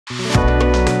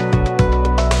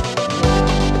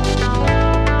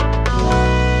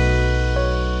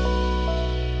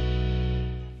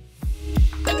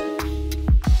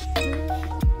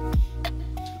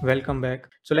Welcome back.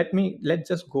 So let's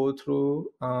just go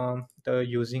through the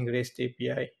using REST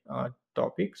API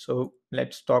topic. So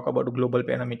let's talk about global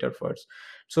parameter first.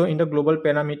 So in the global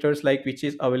parameters, like which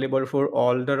is available for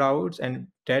all the routes, and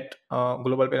that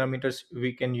global parameters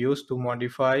we can use to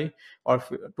modify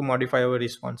to modify our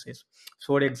responses.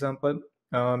 So for example,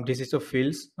 this is a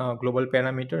fields global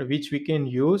parameter which we can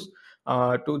use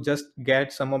to just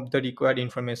get some of the required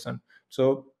information.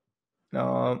 So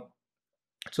uh,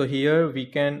 so here we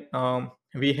can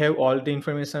we have all the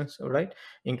information, right,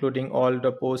 including all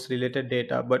the post related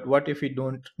data. But what if we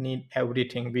don't need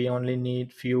everything? We only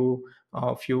need few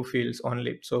fields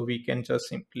only. So we can just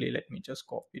simply, let me just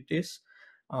copy this,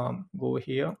 go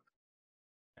here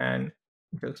and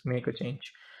just make a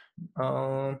change.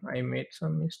 I made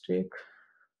some mistake.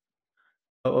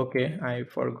 Okay, I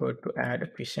forgot to add a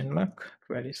question mark.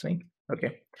 Very thing.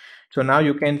 Okay, so now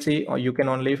you can see, or you can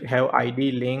only have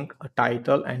ID, link, a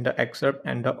title, and the excerpt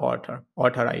and the author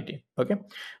ID. Okay,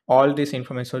 all this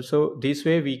information. So this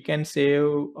way we can save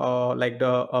like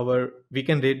we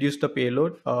can reduce the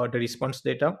payload, the response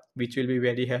data, which will be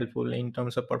very helpful in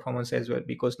terms of performance as well.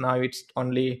 Because now it's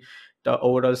only the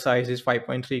overall size is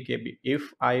 5.3 KB.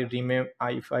 If I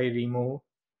remove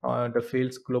the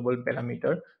fields global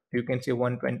parameter, you can see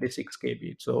 126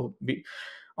 KB. So we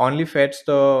only fetch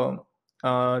the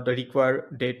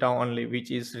required data only, which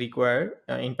is required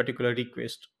in particular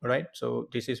request, right? So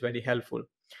this is very helpful.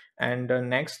 And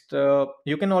next,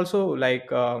 you can also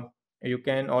you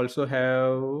can also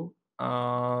have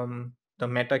the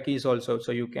meta keys also.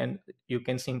 So you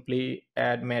can simply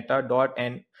add meta dot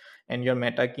and your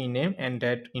meta key name, and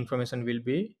that information will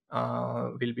be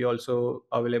also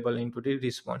available into the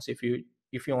response if you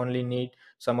only need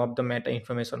some of the meta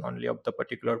information only of the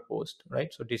particular post,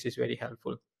 right? So this is very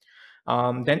helpful.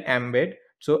 Then embed.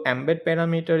 So embed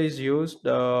parameter is used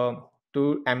to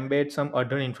embed some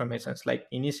other informations. Like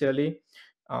initially,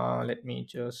 let me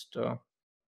just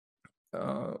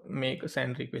make a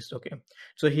send request. Okay,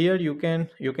 so here you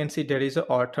can see there is a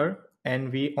author,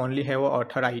 and we only have a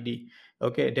author ID.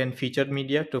 Okay, then featured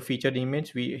media, to featured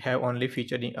image we have only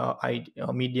featured ID,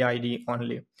 media ID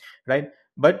only, right?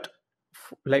 But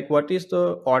like what is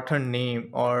the author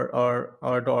name, or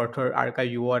the author archive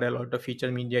URL, or the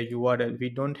feature media URL? We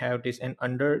don't have this. And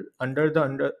under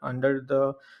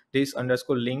the this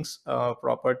underscore links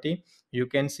property, you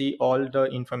can see all the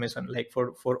information. Like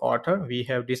for author, we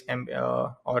have this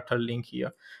author link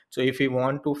here. So if we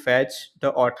want to fetch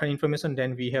the author information,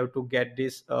 then we have to get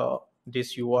this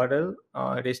URL,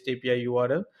 REST API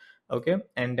URL. Okay,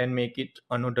 and then make it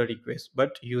another request.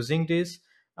 But using this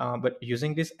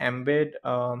embed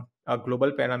a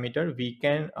global parameter, we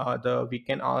can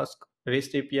ask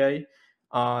REST API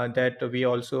that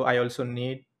I also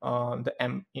need all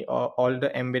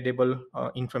the embeddable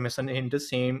information in the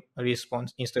same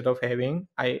response, instead of having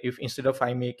I if instead of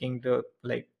I making the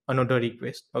like another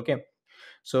request. Okay,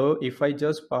 so if I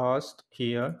just passed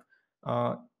here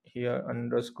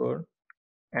underscore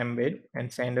embed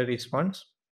and send a response.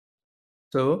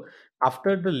 So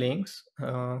after the links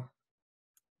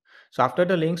so after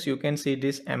the links, you can see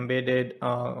this embedded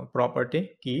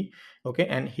property key. Okay,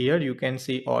 and here you can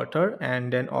see author,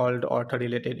 and then all the author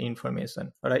related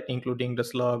information, right, including the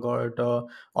slug or the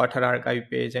author archive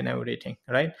page and everything,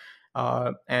 right?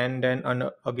 And then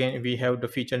again we have the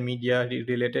feature media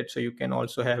related. So you can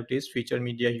also have this feature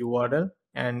media URL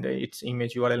and its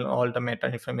image URL and all the meta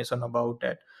information about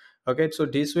that. Okay, so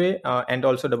this way, and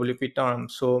also WP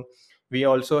terms. So we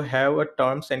also have a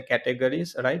terms and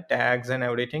categories, right, tags and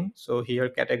everything. So here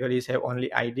categories have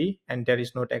only ID and there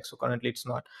is no tag, so currently it's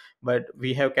not. But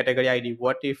we have category ID.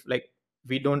 What if like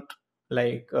we don't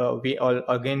we all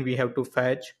again we have to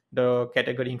fetch the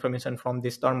category information from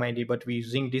this term ID, but we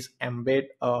using this embed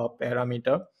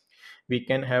parameter, we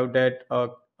can have that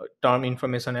term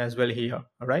information as well here,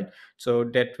 right? So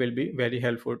that will be very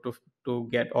helpful to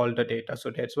get all the data. So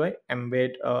that's why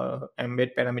embed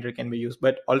parameter can be used.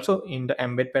 But also in the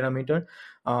embed parameter,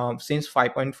 since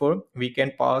 5.4 we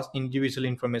can pass individual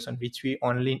information which we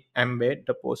only embed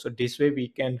the post. So this way we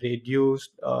can reduce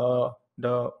the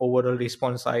overall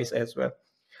response size as well.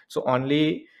 So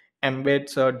only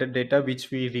embeds the data which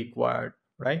we required,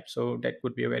 right? So that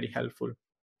could be very helpful.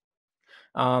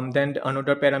 Then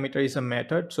another parameter is a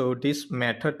method. So this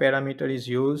method parameter is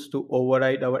used to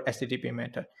override our HTTP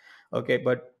method. Okay,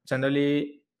 but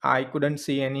generally I couldn't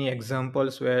see any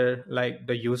examples where like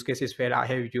the use cases where I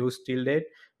have used till date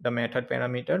the method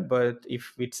parameter. But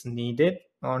if it's needed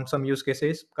on some use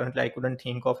cases, currently I couldn't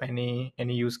think of any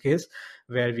use case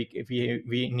where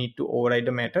we need to override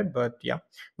the method. But yeah,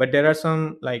 but there are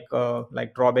some like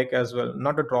drawback as well.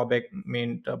 Not a drawback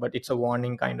mean, but it's a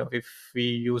warning kind of. If we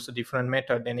use a different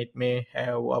method, then it may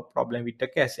have a problem with the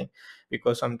caching,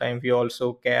 because sometimes we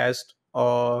also cached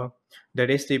the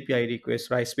REST API request,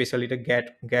 right? Especially the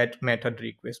get method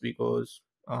request, because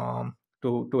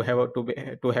to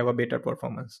have a better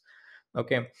performance.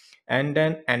 Okay, and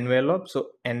then envelope.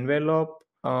 So envelope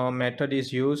method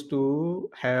is used to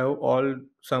have all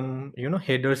some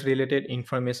headers related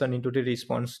information into the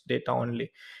response data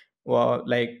only. Well,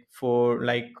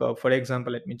 for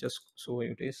example, let me just show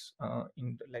you this.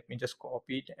 Let me just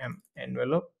copy the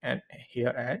envelope and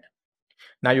here add.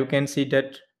 Now you can see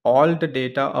that all the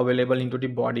data available into the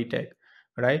body tag,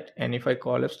 right? And if I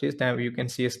collapse this, then you can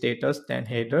see a status, then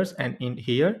headers, and in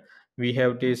here we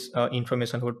have this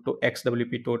information to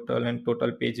xwp total and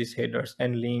total pages headers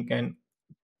and link and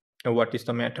what is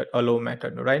the method allow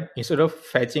method, right? Instead of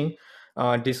fetching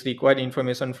this required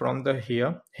information from the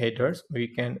here headers, we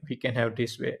can have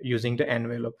this way using the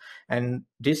envelope. And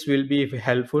this will be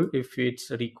helpful if it's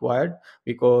required,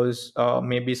 because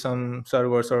maybe some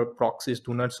servers or proxies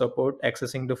do not support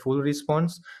accessing the full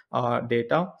response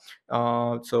data.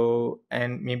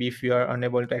 And maybe if you are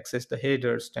unable to access the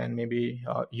headers, then maybe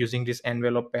using this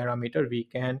envelope parameter we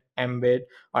can embed,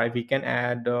 or we can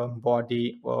add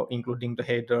body including the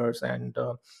headers and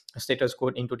status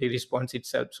code into the response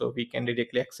itself, so we can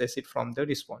directly access it from the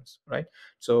response, right?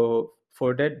 So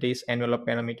for that, this envelope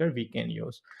parameter we can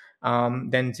use.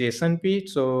 Then JSONP.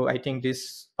 So I think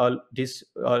this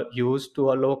used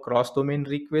to allow cross domain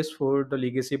requests for the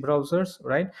legacy browsers,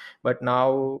 right? But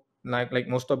now like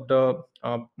most of the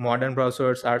modern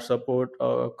browsers are support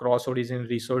cross origin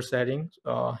resource sharing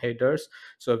headers,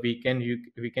 so we can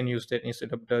use that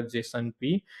instead of the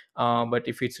JSONP. But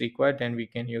if it's required, then we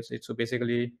can use it. So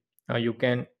basically, you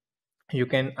can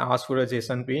ask for a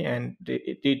JSONP, and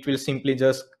it will simply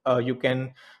just you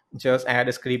can just add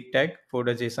a script tag for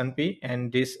the JSONP,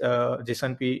 and this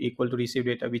JSONP equal to receive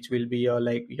data, which will be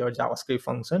like your JavaScript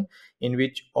function, in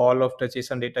which all of the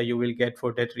JSON data you will get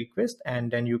for that request,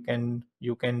 and then you can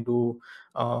do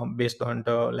based on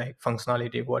the like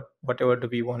functionality whatever do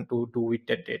we want to do with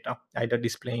that data, either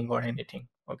displaying or anything.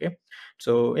 Okay,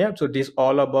 so yeah, so this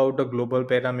all about the global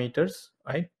parameters,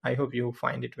 right? I hope you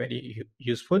find it very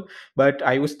useful, but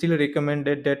I would still recommend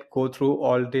that go through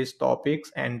all these topics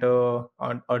and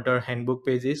on other handbook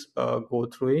pages, go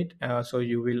through it, so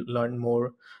you will learn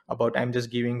more about. I'm just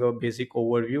giving a basic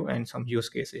overview and some use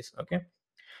cases. Okay.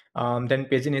 Then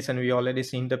pagination, we already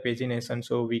seen the pagination,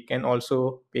 so we can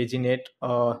also pagination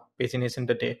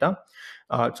the data.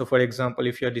 So for example,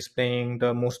 if you're displaying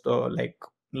the most like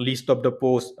list of the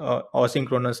posts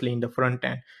asynchronously in the front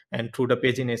end and through the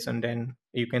pagination, then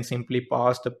you can simply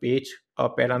pass the page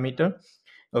parameter.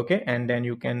 Okay, and then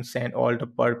you can send all the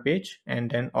per page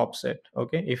and then offset.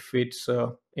 Okay, if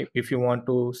you want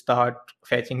to start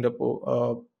fetching the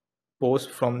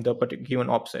post from the particular given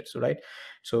offsets, right?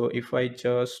 So if I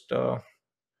just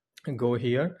go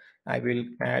here, I will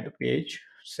add page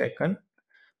second.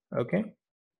 Okay.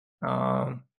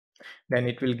 um, then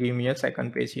it will give me a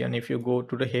second page here, and if you go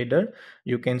to the header,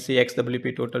 you can see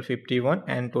xwp total 51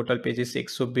 and total page is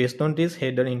 6. So based on this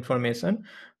header information,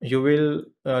 you will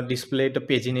display the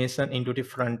pagination into the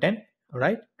front end,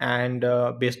 right? And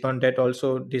based on that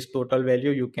also, this total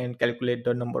value, you can calculate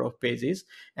the number of pages,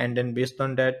 and then based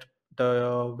on that,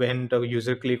 when the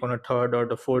user click on a third or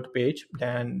the fourth page,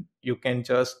 then you can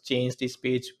just change this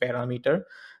page parameter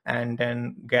and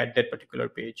then get that particular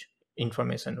page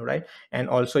information, right? And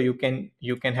also you can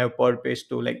have per page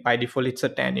to, like, by default it's a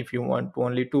 10. If you want to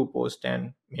only two posts,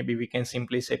 then maybe we can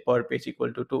simply say per page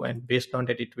equal to 2, and based on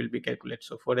that it will be calculated.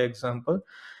 So for example,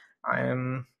 I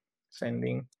am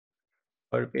sending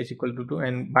per page equal to 2,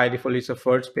 and by default it's a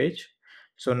first page.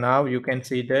 So now you can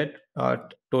see that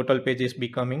total page is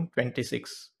becoming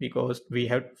 26 because we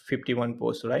have 51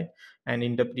 posts, right? And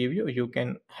in the preview you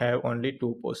can have only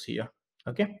two posts here.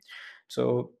 Okay,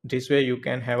 so this way you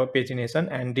can have a pagination,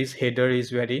 and this header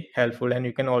is very helpful, and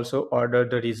you can also order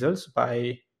the results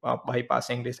by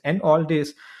passing this. And all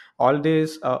these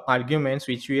arguments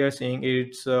which we are seeing,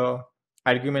 it's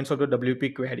arguments of the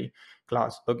WP query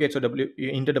class. Okay, so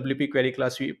in the WP query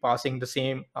class we passing the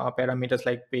same parameters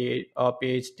like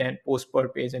page 10 post per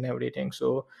page and everything.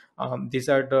 So these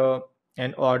are the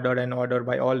and order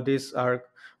by all these are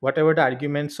whatever the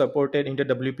arguments supported in the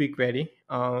WP query.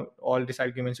 All these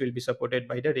arguments will be supported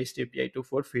by the REST API to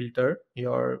for filter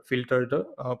the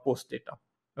post data.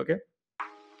 Okay.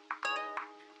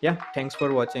 Yeah, thanks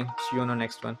for watching. See you on the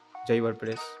next one. Jai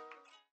WordPress.